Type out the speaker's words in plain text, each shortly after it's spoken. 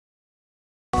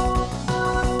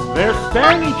They're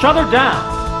staring each other down.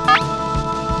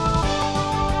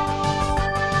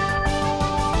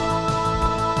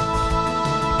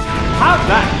 How's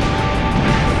that?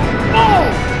 Oh!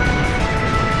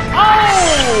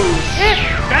 Oh! It's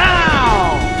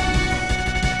down!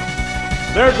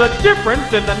 There's a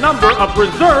difference in the number of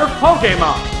reserve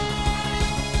Pokemon.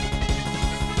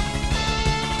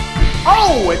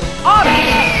 Oh, it's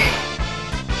Odyssey!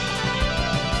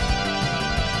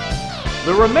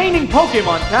 The remaining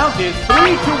Pokemon count is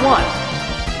 3-1.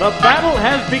 The battle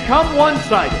has become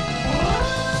one-sided.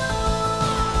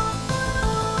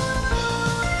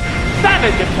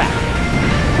 Savage attack!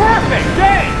 Perfect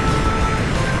aim!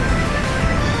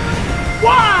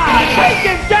 Wow!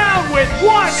 Taken down with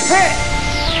one hit!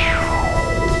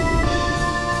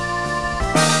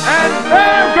 And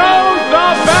there goes the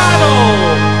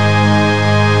battle!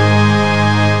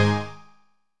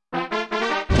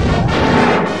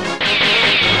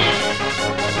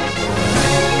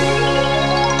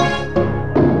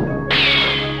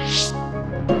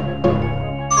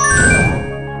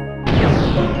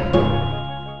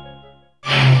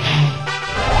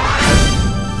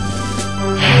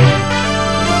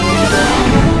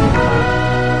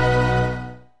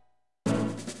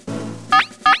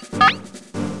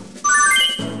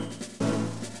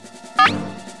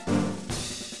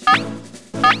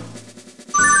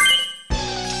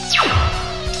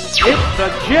 It's the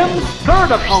gym's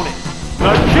third opponent.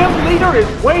 The gym leader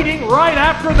is waiting right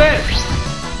after this.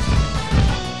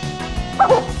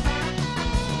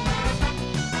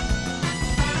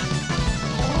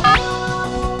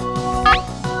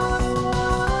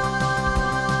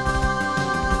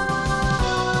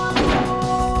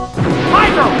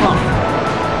 Hydro Pump!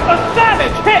 A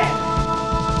savage hit!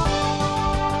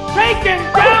 Taken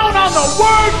down on the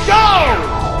word go!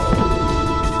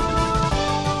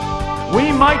 We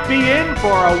might be in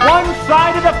for a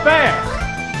one-sided affair.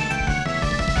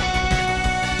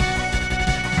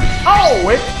 Oh,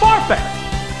 it's Farfetch'd!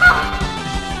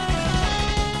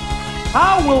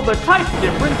 How will the type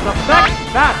difference affect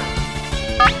battle?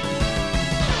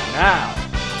 Now.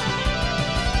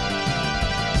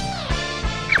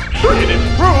 It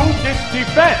improved its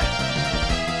defense.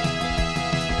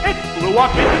 It flew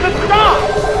up into the sky.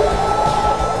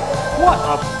 What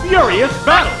a furious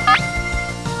battle.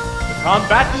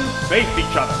 Combatants face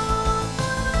each other.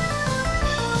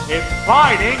 It's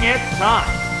biding its time.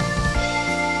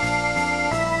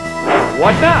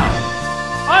 What now?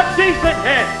 A decent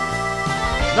hit!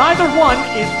 Neither one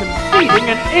is conceding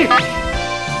an inch.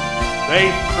 They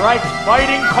strike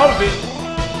fighting poses.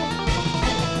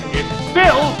 It's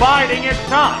still biding its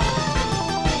time.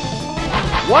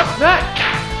 What's next?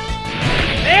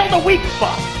 Nail the weak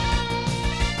spot.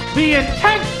 The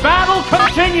intense battle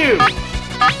continues.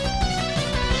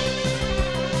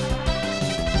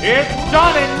 It's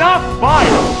done enough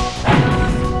fighting!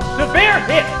 Severe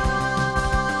hit!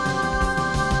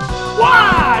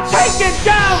 Wow! Taken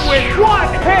down with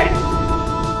one hit!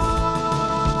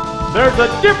 There's a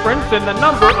difference in the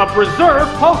number of reserve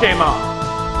Pokemon.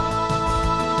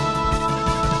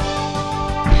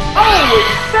 Oh,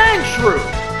 it's Sandshrew!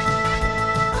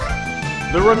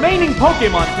 The remaining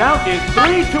Pokemon count is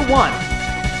 3-1.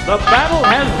 The battle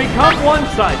has become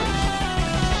one-sided.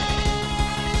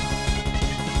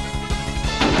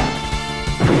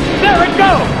 There it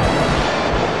goes!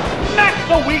 Smack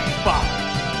the weak spot!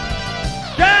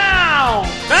 Down!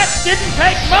 That didn't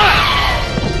take much!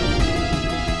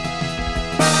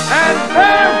 And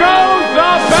there goes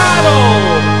the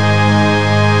battle!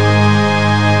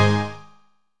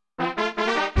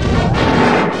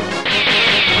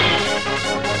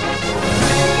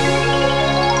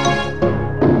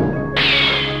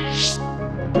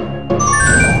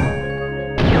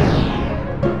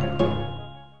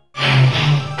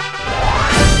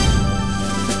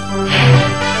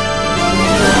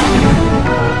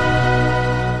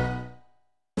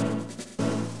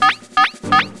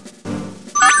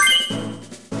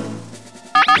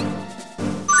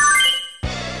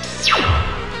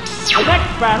 The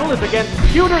next battle is against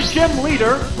Pewter Gym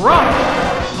leader, Brock.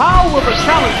 How will the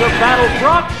challenger battle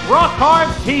Brock's rock-hard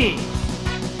team?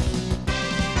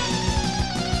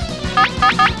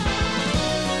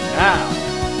 Now.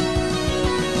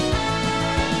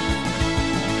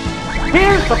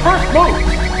 Here's the first move.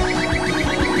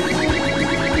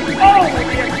 Oh,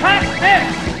 the attack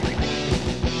missed.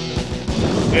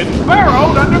 It's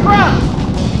burrowed underground.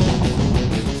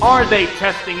 Are they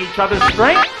testing each other's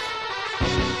strength?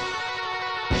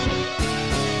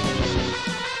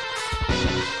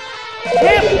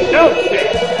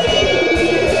 Hypnosis!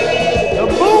 The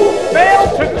move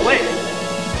failed to click.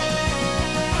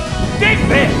 Dig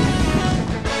this!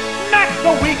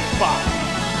 the weak spot.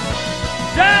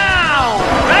 Down!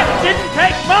 That didn't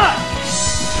take much!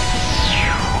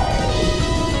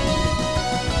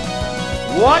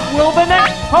 What will the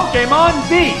next Pokemon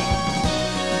be?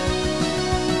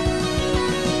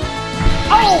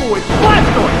 Oh, it's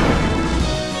Blastoise!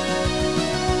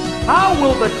 How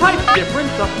will the type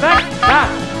difference affect that?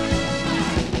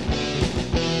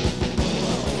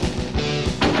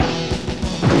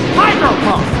 Hydro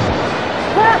Pump!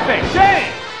 Perfect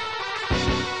aim!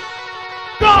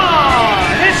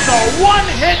 Gone! It's a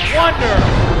one-hit wonder!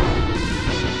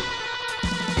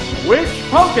 Which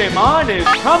Pokemon is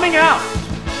coming out?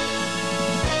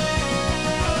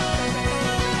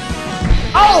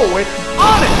 Oh, it's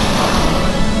Onix!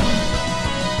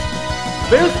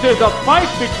 This is a fight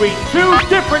between two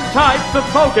different types of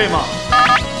Pokemon.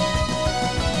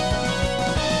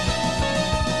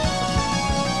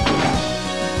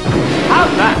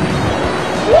 How's that?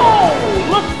 Whoa!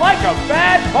 Looks like a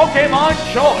bad Pokemon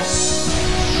choice.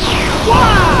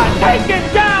 Wow!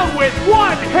 Taken down with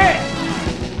one hit!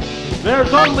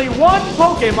 There's only one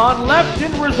Pokemon left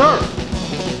in reserve.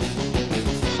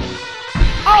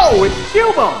 Oh, it's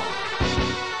Cubone!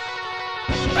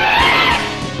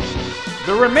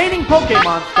 The remaining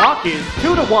Pokemon stock is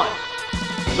 2-1.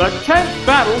 The tense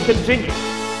battle continues.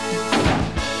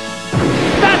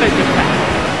 Savage attack!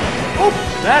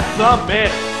 Oops, that's a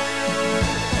miss.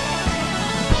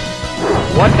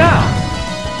 What now?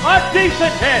 A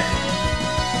decent hit!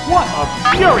 What a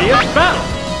furious battle!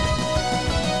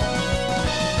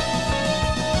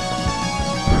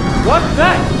 What's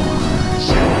that?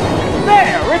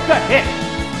 There, it's a hit!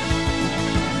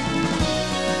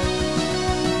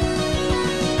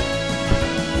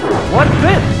 What's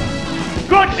this?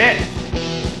 Goodness!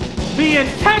 The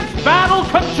intense battle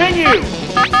continues!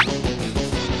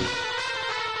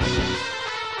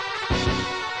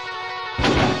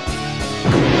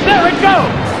 There it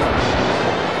goes!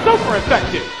 Super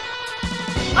effective!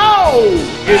 Oh!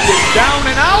 Is it down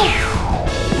and out?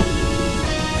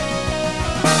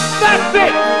 That's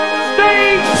it!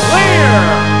 Stay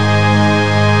clear!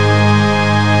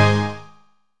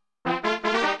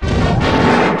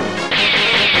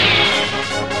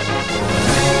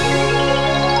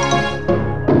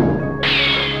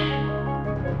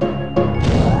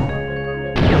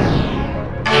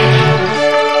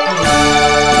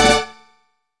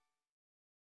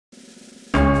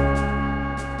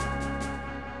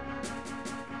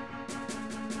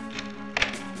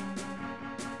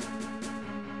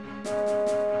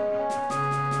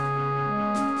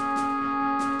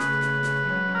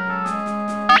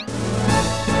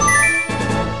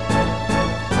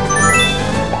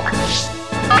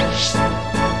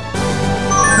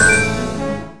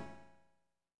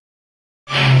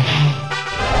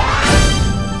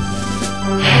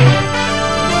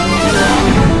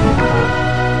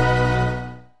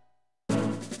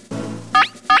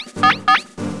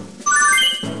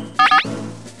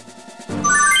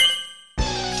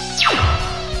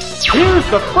 Here's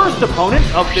the first opponent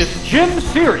of this gym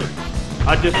series.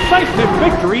 A decisive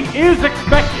victory is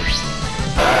expected.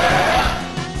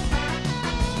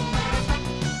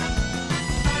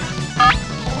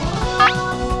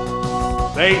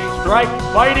 They strike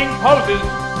fighting poses.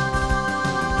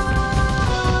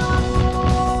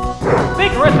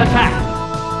 Vigorous attack.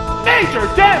 Major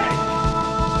damage.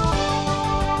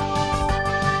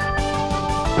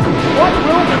 What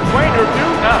will the trainer do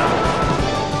now?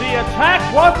 The attack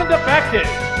wasn't effective.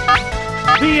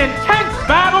 The intense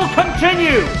battle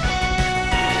continues.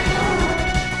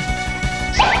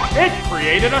 It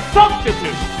created a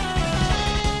substitute.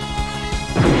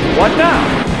 What now?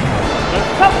 The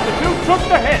substitute took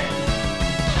the hit.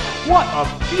 What a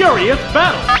furious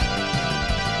battle.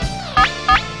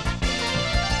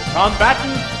 The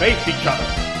combatants face each other.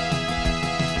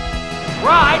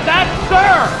 Try that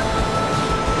serve.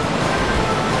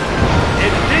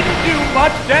 It didn't do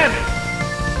much damage.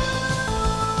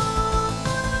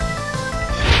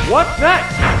 What's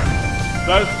next?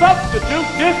 The substitute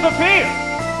disappears.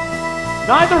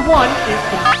 Neither one is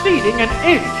conceding an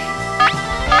inch.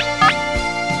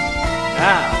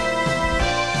 Now,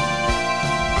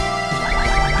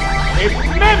 it's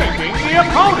mimicking the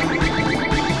opponent.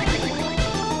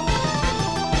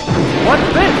 What's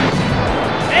this?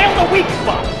 Nail the weak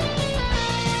spot.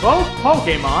 Both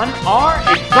Pokemon are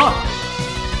exhausted.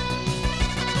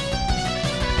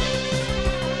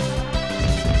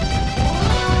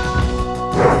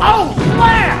 Oh,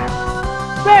 slam!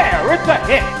 There, it's a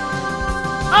hit.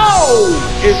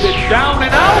 Oh, is it down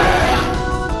and out?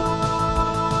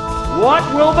 What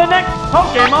will the next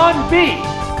Pokemon be?